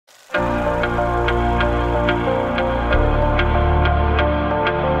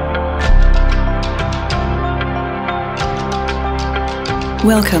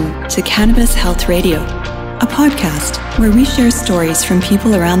Welcome to Cannabis Health Radio, a podcast where we share stories from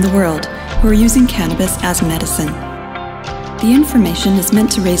people around the world who are using cannabis as medicine. The information is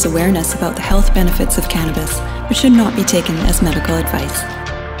meant to raise awareness about the health benefits of cannabis, but should not be taken as medical advice.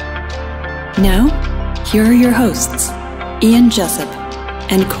 Now, here are your hosts, Ian Jessup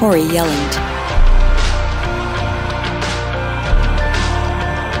and Corey Yelland.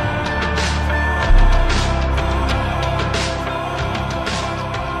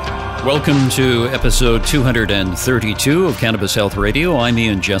 Welcome to episode 232 of Cannabis Health Radio. I'm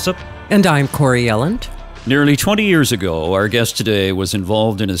Ian Jessup. And I'm Corey Yelland. Nearly 20 years ago, our guest today was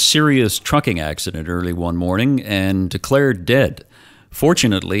involved in a serious trucking accident early one morning and declared dead.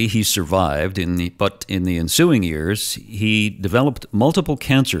 Fortunately, he survived, but in the ensuing years, he developed multiple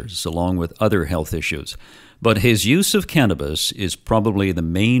cancers along with other health issues. But his use of cannabis is probably the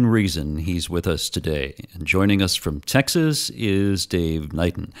main reason he's with us today. And joining us from Texas is Dave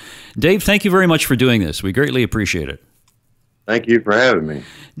Knighton. Dave, thank you very much for doing this. We greatly appreciate it. Thank you for having me.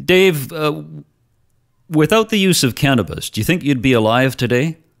 Dave, without the use of cannabis, do you think you'd be alive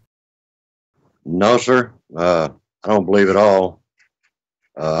today? No, sir. I don't believe it all.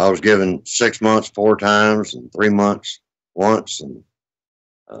 I was given 6 months 4 times and 3 months once. And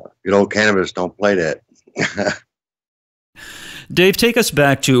good old cannabis don't play that. Dave, take us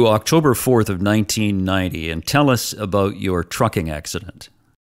back to October 4th of 1990 and tell us about your trucking accident.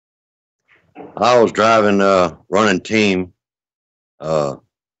 I was driving, running team, and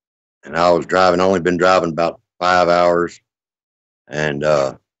I was driving, only been driving about 5 hours. And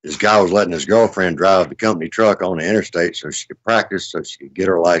this guy was letting his girlfriend drive the company truck on the interstate so she could practice, so she could get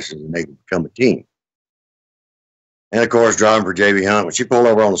her license and they could become a team. And of course, driving for JB Hunt, when she pulled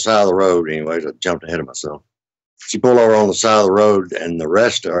over on the side of the road, anyways, I jumped ahead of myself. She pulled over on the side of the road, and the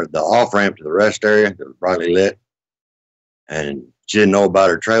off ramp to the rest area that was brightly lit. And she didn't know about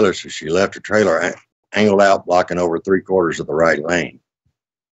her trailer, so she left her trailer angled out, blocking over 3/4 of the right lane.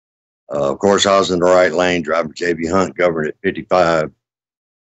 Of course, I was in the right lane, driving for JB Hunt, governed at 55.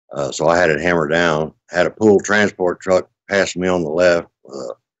 So I had it hammered down. I had a pool transport truck passing me on the left,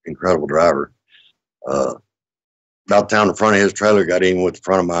 incredible driver. About the time the front of his trailer got even with the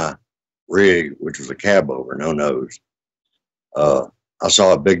front of my rig, which was a cab over, no nose. I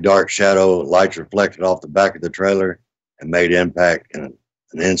saw a big dark shadow, lights reflected off the back of the trailer and made impact in an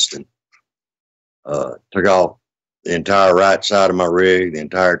instant. Took off the entire right side of my rig, the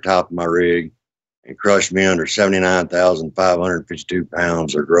entire top of my rig, and crushed me under 79,552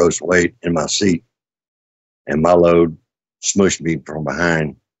 pounds of gross weight in my seat. And my load smushed me from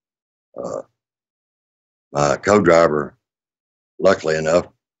behind. My co-driver, luckily enough,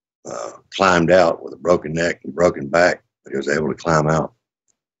 climbed out with a broken neck and broken back, but he was able to climb out.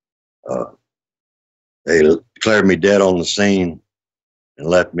 They declared me dead on the scene and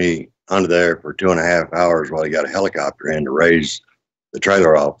left me under there for 2.5 hours while he got a helicopter in to raise the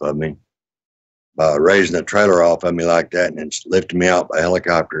trailer off of me. By raising the trailer off of me like that and then lifting me out by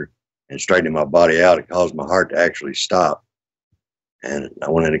helicopter and straightening my body out, it caused my heart to actually stop. And I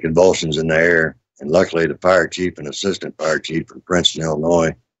went into convulsions in the air. And luckily, the fire chief and assistant fire chief from Princeton,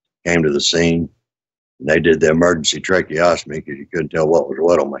 Illinois, came to the scene. And they did the emergency tracheostomy because you couldn't tell what was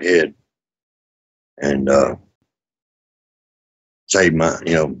what on my head. And saved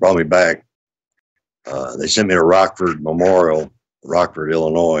brought me back. They sent me to Rockford Memorial, Rockford,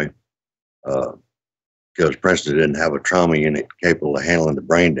 Illinois, because Princeton didn't have a trauma unit capable of handling the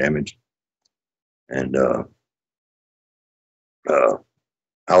brain damage. And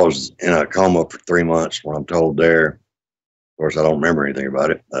I was in a coma for 3 months when I'm told there. Of course, I don't remember anything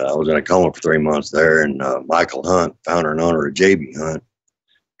about it. I was in a coma for 3 months there, and Michael Hunt, founder and owner of JB Hunt,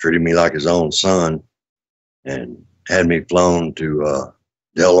 treated me like his own son and had me flown to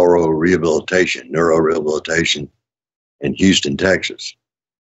Del Oro Neuro Rehabilitation in Houston, Texas.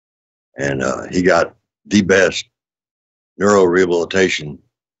 And he got the best neuro rehabilitation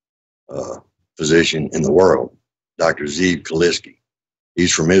physician in the world, Dr. Zeev Kaliski.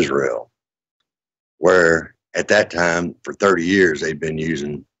 He's from Israel, where at that time, for 30 years, they'd been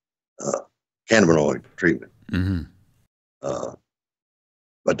using cannabinoid treatment. Mm-hmm.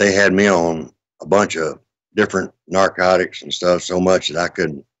 But they had me on a bunch of different narcotics and stuff so much that I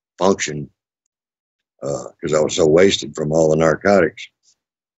couldn't function because I was so wasted from all the narcotics.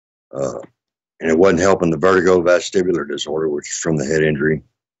 And it wasn't helping the vertigo vestibular disorder, which is from the head injury,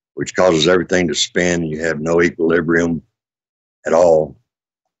 which causes everything to spin. You have no equilibrium at all.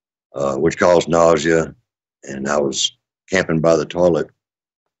 Which caused nausea, and I was camping by the toilet.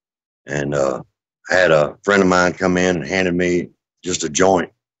 And I had a friend of mine come in and handed me just a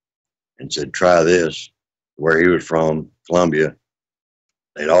joint and said, try this, where he was from, Colombia.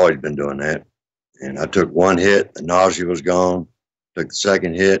 they'd always been doing that. And I took one hit, the nausea was gone. Took the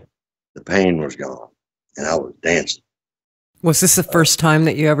second hit, the pain was gone, and I was dancing. Was this the first time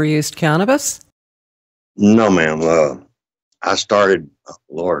that you ever used cannabis? No, ma'am. I started,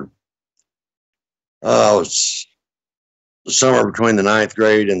 Lord, I was the summer between the 9th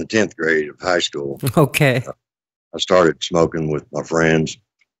grade and the 10th grade of high school. Okay. I started smoking with my friends,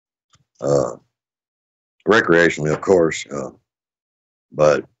 recreationally, of course,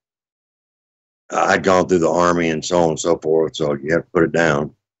 but I'd gone through the Army and so on and so forth, so you have to put it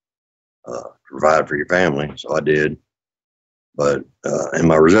down, provide for your family, so I did. But and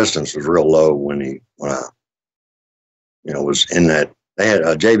my resistance was real low when I was in that. They had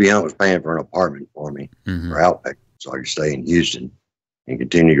JB Hunt was paying for an apartment for me for outback, so I could stay in Houston and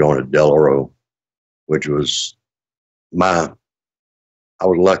continue going to Del Oro, which was I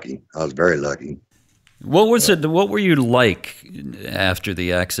was lucky. I was very lucky. What was it? What were you like after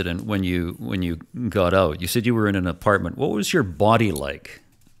the accident when you got out? You said you were in an apartment. What was your body like?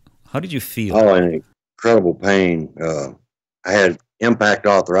 How did you feel? Oh, an incredible pain. I had impact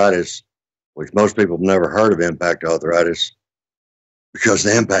arthritis, which most people have never heard of impact arthritis, because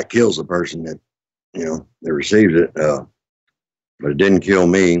the impact kills the person that receives it. But it didn't kill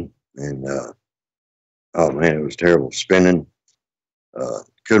me, and oh man, it was terrible. Spinning,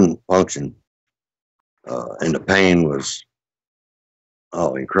 couldn't function, and the pain was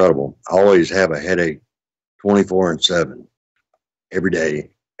incredible. I always have a headache, 24/7, every day,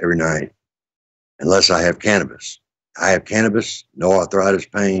 every night, unless I have cannabis. I have cannabis, no arthritis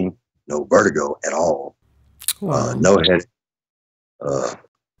pain, no vertigo at all. Wow. No headache.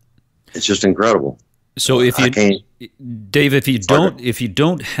 It's just incredible. So Dave, if you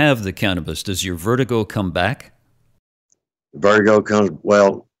don't have the cannabis, does your vertigo come back? Vertigo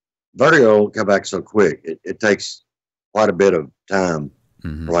will come back so quick. It takes quite a bit of time for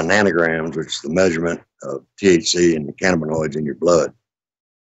my nanograms, which is the measurement of THC and the cannabinoids in your blood.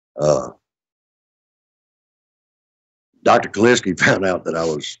 Dr. Kaliski found out that I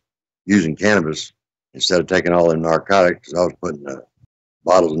was using cannabis instead of taking all the narcotics. I was putting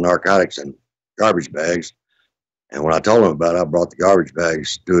bottles of narcotics in garbage bags. And when I told him about it, I brought the garbage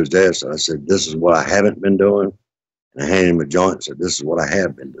bags to his desk. And I said, "This is what I haven't been doing." And I handed him a joint and said, "This is what I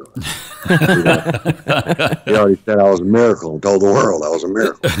have been doing." He already said I was a miracle and told the world I was a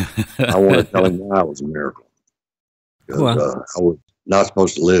miracle. I want to tell him why I was a miracle. Because I was not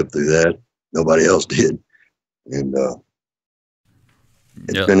supposed to live through that. Nobody else did. And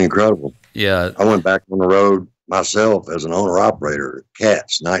it's been incredible. Yeah. I went back on the road myself as an owner-operator at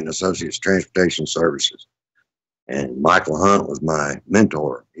CATS, Knight and Associates Transportation Services. And Michael Hunt was my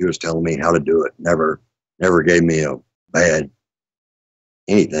mentor. He was telling me how to do it. Never gave me a bad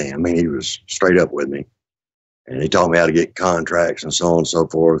anything. I mean, he was straight up with me. And he taught me how to get contracts and so on and so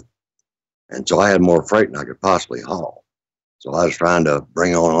forth. And so I had more freight than I could possibly haul. So I was trying to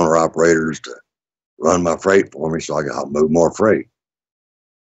bring on owner-operators to run my freight for me so I could move more freight.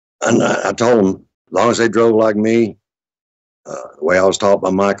 And I told them, as long as they drove like me, the way I was taught by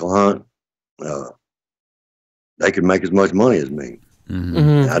Michael Hunt, they could make as much money as me.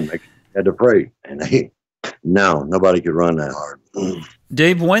 And I'd had the freight. And nobody could run that hard.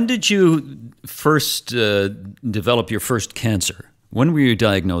 Dave, when did you first develop your first cancer? When were you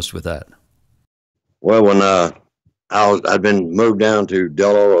diagnosed with that? Well, when I'd been moved down to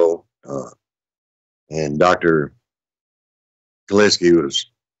Del Oro, and Dr. Kaliski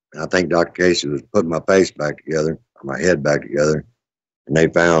I think Dr. Casey was putting my face back together, or my head back together, and they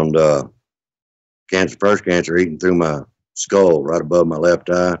found first cancer eating through my skull right above my left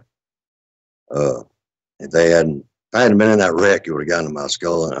eye. If I hadn't been in that wreck, it would have gotten to my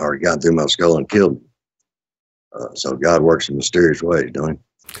skull or gotten through my skull and killed me. So God works in mysterious ways, don't he?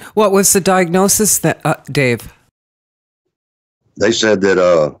 What was the diagnosis, Dave? They said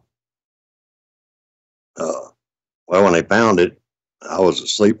that, when they found it, I was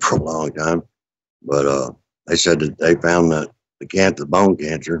asleep for a long time, but they said that they found the bone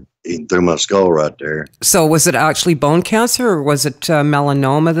cancer eating through my skull right there. So was it actually bone cancer, or was it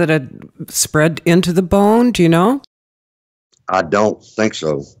melanoma that had spread into the bone? Do you know? I don't think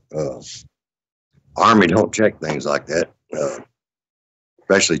so. Army don't check things like that,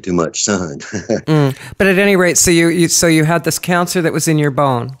 especially too much sun. But at any rate, so you had this cancer that was in your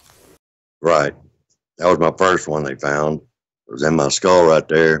bone. Right. That was my first one they found. It was in my skull right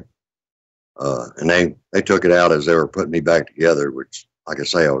there. And they took it out as they were putting me back together, which, like I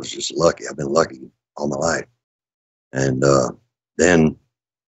say, I was just lucky. I've been lucky all my life. And then,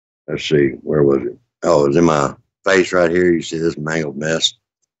 let's see, where was it? Oh, it was in my face right here. You see this mangled mess.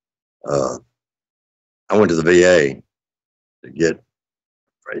 I went to the VA to get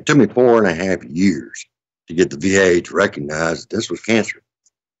It took me 4.5 years to get the VA to recognize that this was cancer.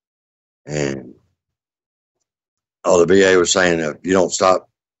 And the VA was saying, if you don't stop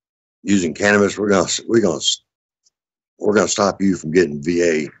using cannabis, we're gonna stop you from getting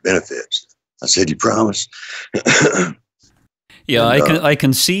VA benefits. I said, you promise? Yeah, And, I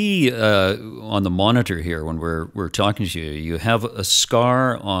can see on the monitor here when we're talking to you, you have a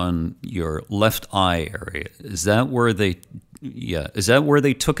scar on your left eye area. Is that where they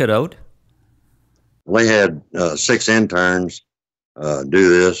took it out? they had 6 interns do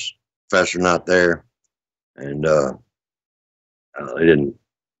this. Professor not there, and they didn't.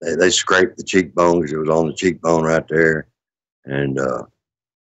 They scraped the cheekbones. It was on the cheekbone right there, and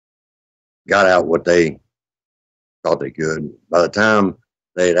got out what they thought they could. By the time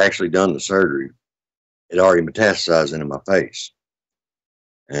they had actually done the surgery, it already metastasized into my face,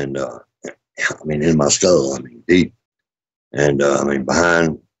 and in my skull. Deep, and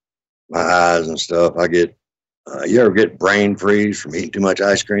behind my eyes and stuff. I get. You ever get brain freeze from eating too much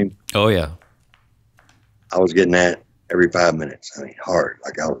ice cream? Oh yeah. I was getting that every 5 minutes. Hard,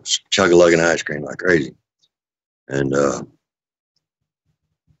 like I was chug-a-lugging ice cream like crazy. And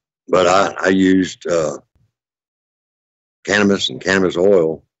but I used cannabis and cannabis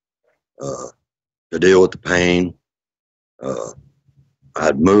oil to deal with the pain.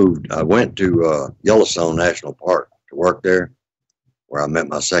 I went to Yellowstone National Park to work there, where I met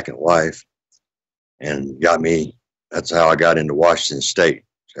my second wife, and that's how I got into Washington State.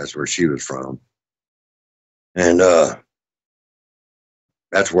 That's where she was from. And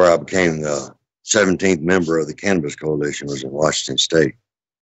that's where I became the 17th member of the Cannabis Coalition, was in Washington State.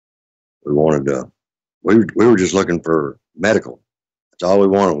 We were just looking for medical. That's all we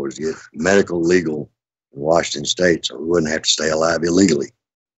wanted, was to get medical legal in Washington State, so we wouldn't have to stay alive illegally.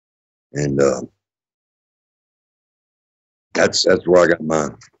 And that's where I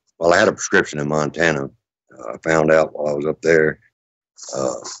got I had a prescription in Montana. I found out while I was up there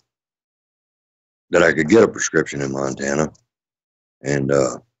that I could get a prescription in Montana. And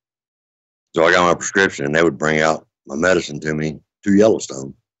so I got my prescription, and they would bring out my medicine to me to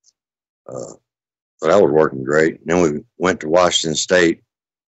Yellowstone. So that was working great. And then we went to Washington State,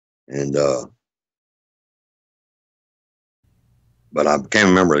 and but I became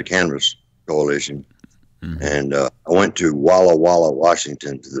a member of the Cannabis Coalition. Mm-hmm. And I went to Walla Walla,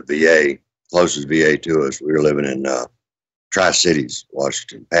 Washington, to the VA, closest VA to us. We were living in Tri-Cities,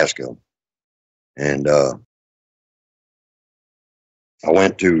 Washington, Pasco. And I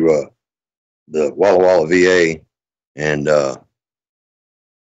went to the Walla Walla VA, and I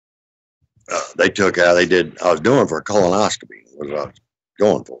was doing for a colonoscopy, was what I was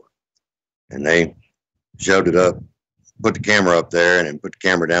going for. And they showed it up, put the camera up there, and then put the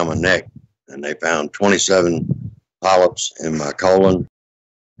camera down my neck. And they found 27 polyps in my colon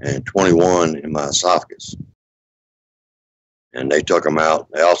and 21 in my esophagus. And they took them out.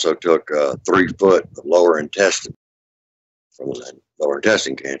 They also took 3 foot of lower intestine from the lower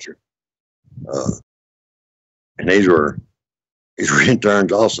intestine cancer. And these were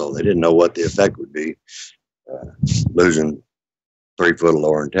interns also. They didn't know what the effect would be, losing 3 foot of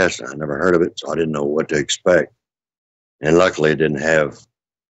lower intestine. I never heard of it, so I didn't know what to expect. And luckily it didn't have,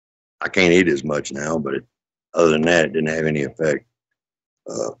 I can't eat as much now, but other than that, it didn't have any effect.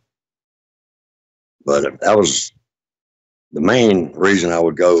 But that was the main reason I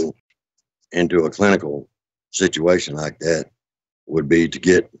would go into a clinical situation like that, would be to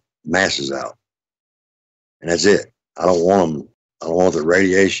get masses out. And that's it. I don't want them. I don't want the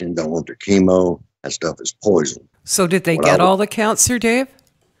radiation. Don't want the chemo. That stuff is poison. So did they get all the cancer, Dave?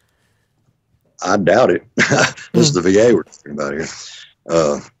 I doubt it. This is the VA we're talking about here.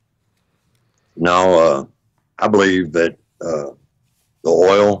 No, I believe that the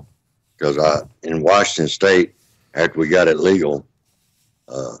oil, because in Washington State, after we got it legal,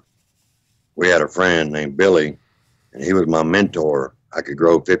 we had a friend named Billy, and he was my mentor. I could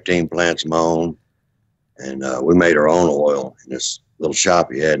grow 15 plants of my own, and we made our own oil in this little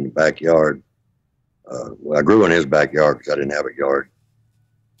shop he had in the backyard. Well, I grew in his backyard because I didn't have a yard.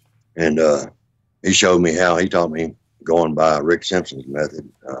 And he showed me how. He taught me, going by Rick Simpson's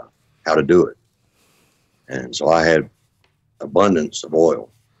method, how to do it. And so I had abundance of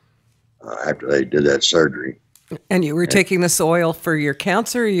oil after they did that surgery. And you were taking this oil for your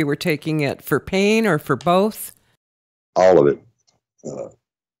cancer, or you were taking it for pain, or for both? All of it.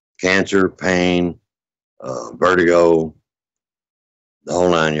 Cancer, pain, vertigo, the whole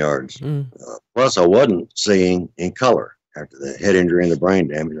 9 yards. Plus, I wasn't seeing in color after the head injury and the brain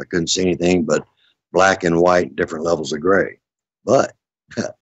damage. I couldn't see anything but black and white, different levels of gray. But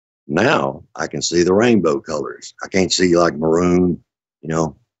now I can see the rainbow colors. I can't see like maroon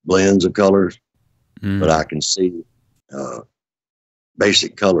blends of colors, but I can see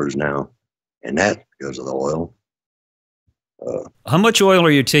basic colors now, and that's because of the oil. How much oil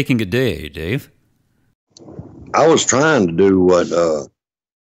are you taking a day, Dave? I was trying to do what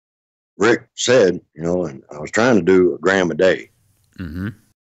Rick said, and I was trying to do a gram a day. Mm-hmm.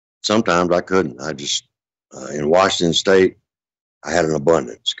 Sometimes I couldn't. I just, in Washington State, I had an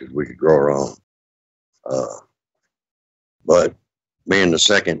abundance because we could grow our own. But me and the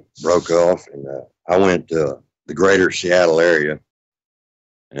second broke off, and I went to the greater Seattle area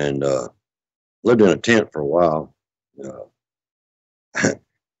and lived in a tent for a while.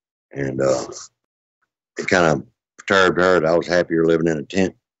 And it kind of perturbed her that I was happier living in a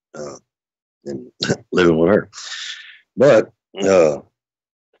tent than living with her. But in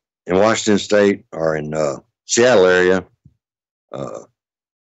Washington State or in Seattle area,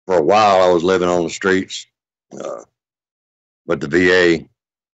 for a while I was living on the streets, but the VA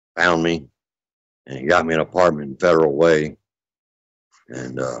found me and got me an apartment in Federal Way.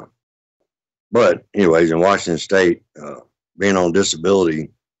 And but anyways, in Washington State, being on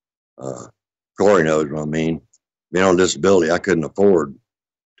disability, Corey knows what I mean. Being on disability, I couldn't afford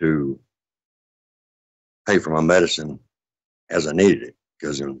to pay for my medicine as I needed it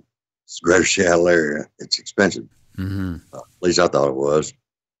because in the greater Seattle area, it's expensive. Mm-hmm. At least I thought it was.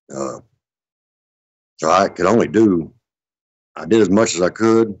 So I could only I did as much as I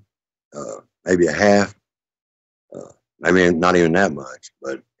could, maybe a half, maybe not even that much,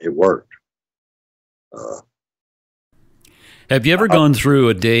 but it worked. Have you ever gone through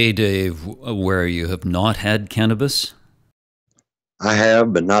a day, Dave, where you have not had cannabis? I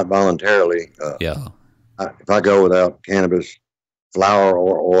have, but not voluntarily. Yeah. If I go without cannabis, flower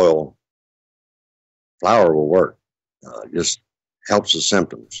or oil, flower will work. Just helps the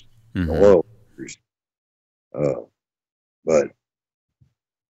symptoms. Mm-hmm. The oil, but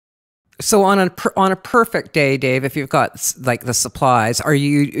So on a perfect day, Dave, if you've got like the supplies, are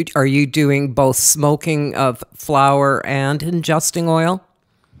you doing both smoking of flower and ingesting oil?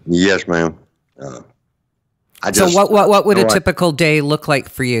 yes, ma'am. So what would a typical day look like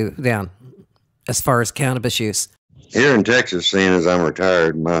for you then, as far as cannabis use? Here in Texas, seeing as I'm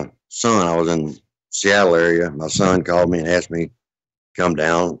retired, my son, I was in Seattle area. My son called me and asked me to come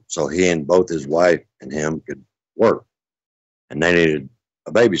down so he and both his wife and him could work, and they needed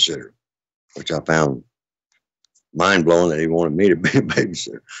a babysitter, which I found mind-blowing that he wanted me to be a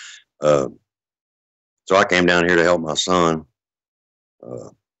babysitter. So I came down here to help my son.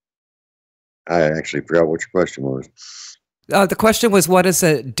 I actually forgot what your question was. The question was, what does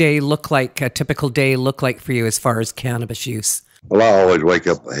a typical day look like for you as far as cannabis use? Well, I always wake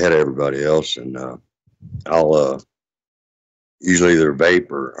up ahead of everybody else, and I'll usually either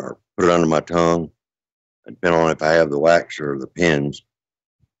vape or put it under my tongue, depending on if I have the wax or the pins.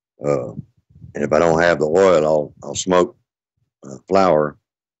 And if I don't have the oil, I'll smoke flower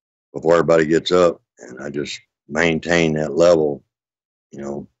before everybody gets up, and I just maintain that level,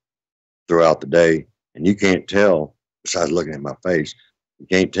 throughout the day. And you can't tell, besides looking at my face, you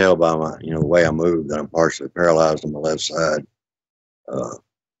can't tell by my, the way I move that I'm partially paralyzed on my left side.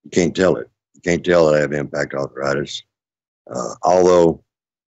 You can't tell it. You can't tell that I have impact arthritis. Although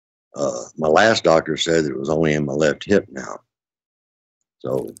my last doctor said that it was only in my left hip now.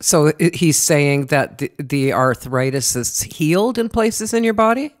 So he's saying that the arthritis is healed in places in your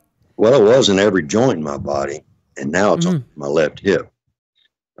body? Well, it was in every joint in my body, and now it's on my left hip,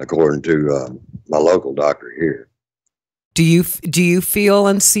 according to my local doctor here. Do you feel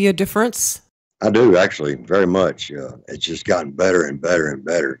and see a difference? I do, actually, very much. It's just gotten better and better and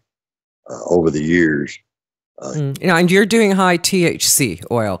better over the years. And you're doing high THC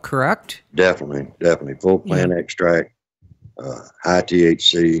oil, correct? Definitely. Full plant extract, high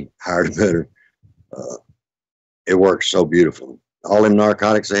THC, higher the better. It works so beautiful. All them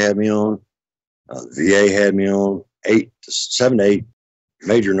narcotics they had me on, the VA had me on, 7 to 8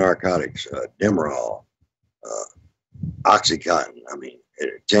 major narcotics, Demerol, Oxycontin. I mean,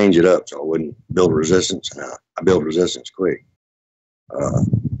 it changed it up so I wouldn't build resistance, and I build resistance quick.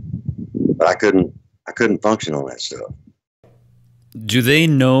 But I couldn't function on that stuff. Do they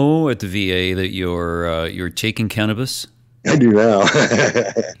know at the VA that you're taking cannabis? I do now.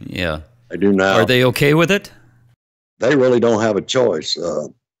 Yeah, I do now. Are they okay with it? They really don't have a choice.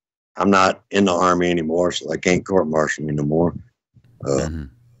 I'm not in the Army anymore, so they can't court-martial me no more.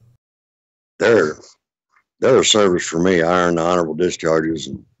 They're a service for me. I earn the honorable discharges,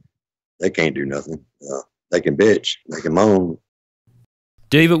 and they can't do nothing. They can bitch, they can moan.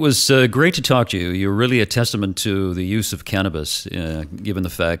 Dave, it was great to talk to you. You're really a testament to the use of cannabis, given the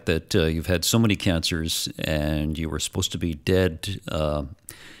fact that you've had so many cancers and you were supposed to be dead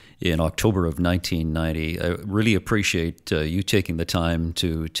in October of 1990. I really appreciate you taking the time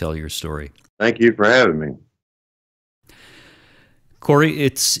to tell your story. Thank you for having me. Corey,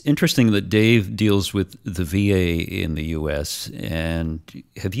 it's interesting that Dave deals with the VA in the U.S. And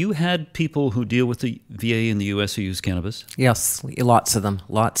have you had people who deal with the VA in the U.S. who use cannabis? Yes, lots of them.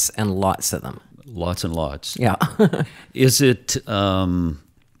 Lots and lots of them. Lots and lots. Yeah. Is it common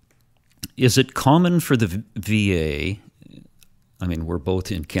for the VA? I mean, we're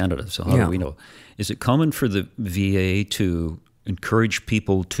both in Canada, so how do we know? Is it common for the VA to encourage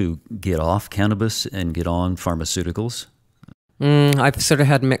people to get off cannabis and get on pharmaceuticals? I've sort of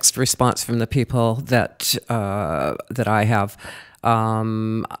had mixed response from the people that I have.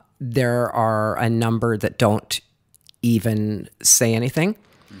 There are a number that don't even say anything,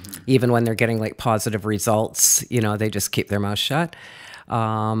 even when they're getting like positive results. You know, they just keep their mouth shut.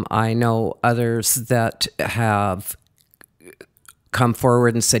 I know others that have come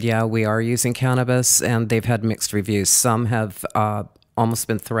forward and said, "Yeah, we are using cannabis," and they've had mixed reviews. Some have almost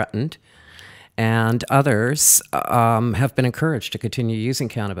been threatened. And others have been encouraged to continue using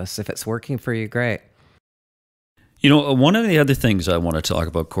cannabis. If it's working for you, great. You know, one of the other things I want to talk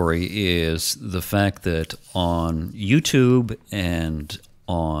about, Corey, is the fact that on YouTube and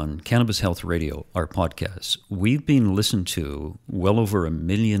on Cannabis Health Radio, our podcasts, we've been listened to well over 1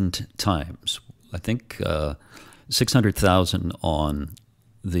 million times. I think 600,000 on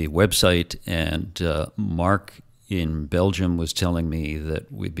the website, and Mark in Belgium was telling me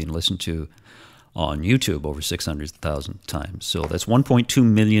that we've been listened to on YouTube over 600,000 times. So that's 1.2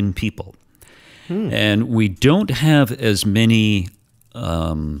 million people. And we don't have as many,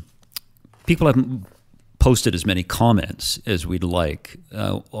 people haven't posted as many comments as we'd like.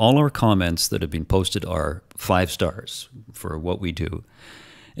 All our comments that have been posted are 5 stars for what we do.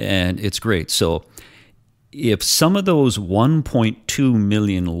 And it's great. So if some of those 1.2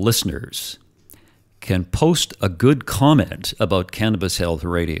 million listeners can post a good comment about Cannabis Health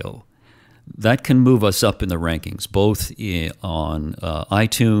Radio, that can move us up in the rankings, both on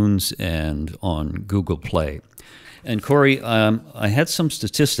iTunes and on Google Play. And Corey, I had some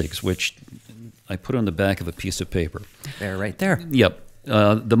statistics which I put on the back of a piece of paper. They're right there. Yep.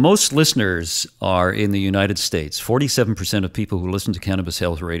 The most listeners are in the United States. 47% of people who listen to Cannabis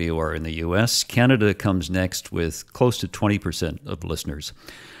Health Radio are in the U.S. Canada comes next with close to 20% of listeners.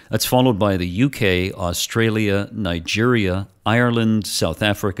 That's followed by the UK, Australia, Nigeria, Ireland, South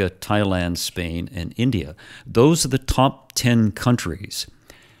Africa, Thailand, Spain, and India. Those are the top 10 countries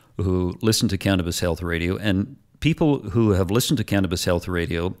who listen to Cannabis Health Radio. And people who have listened to Cannabis Health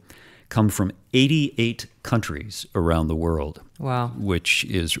Radio come from 88 countries around the world. Wow. Which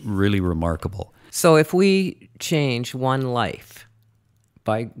is really remarkable. So if we change one life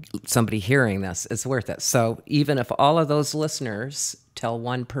by somebody hearing this, it's worth it. So even if all of those listeners tell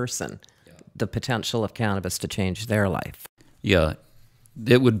one person the potential of cannabis to change their life. Yeah,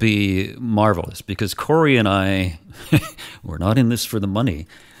 it would be marvelous, because Corey and I, we're not in this for the money.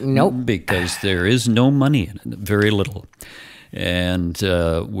 Nope. Because there is no money in it, very little. And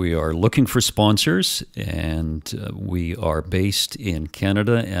we are looking for sponsors, and we are based in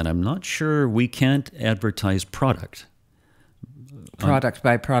Canada, and I'm not sure we can't advertise product. Product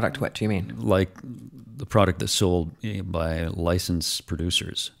by product, what do you mean? Like the product that's sold by licensed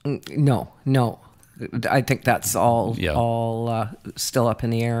producers. No. I think that's all still up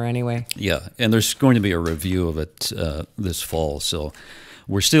in the air anyway. Yeah, and there's going to be a review of it this fall. So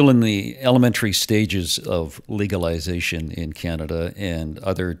we're still in the elementary stages of legalization in Canada, and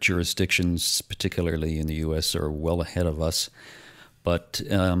other jurisdictions, particularly in the U.S., are well ahead of us. But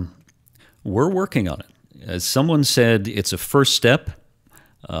we're working on it. As someone said, it's a first step.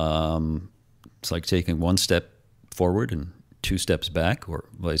 It's like taking 1 step forward and 2 steps back, or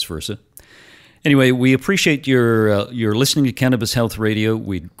vice versa. Anyway, we appreciate your listening to Cannabis Health Radio.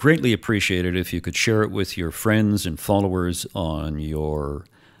 We'd greatly appreciate it if you could share it with your friends and followers on your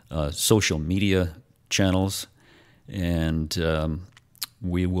social media channels. And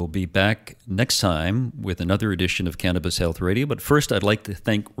we will be back next time with another edition of Cannabis Health Radio. But first, I'd like to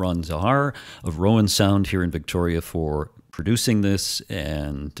thank Ron Zahar of Rowan Sound here in Victoria for producing this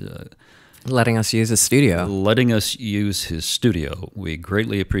and letting us use his studio. Letting us use his studio. We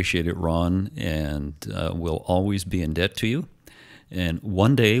greatly appreciate it, Ron, and we'll always be in debt to you. And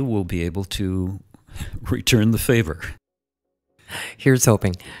one day we'll be able to return the favor. Here's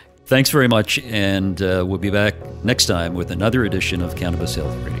hoping. Thanks very much, and we'll be back next time with another edition of Cannabis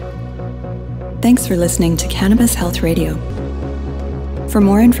Health Radio. Thanks for listening to Cannabis Health Radio. For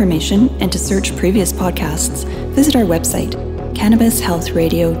more information and to search previous podcasts, visit our website,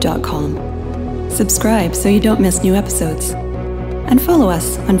 cannabishealthradio.com. Subscribe so you don't miss new episodes. And follow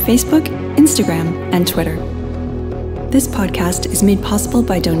us on Facebook, Instagram, and Twitter. This podcast is made possible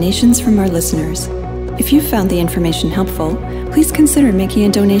by donations from our listeners. If you found the information helpful, please consider making a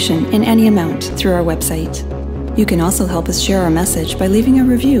donation in any amount through our website. You can also help us share our message by leaving a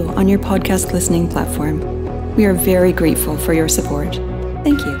review on your podcast listening platform. We are very grateful for your support.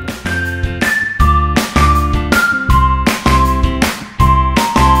 Thank you.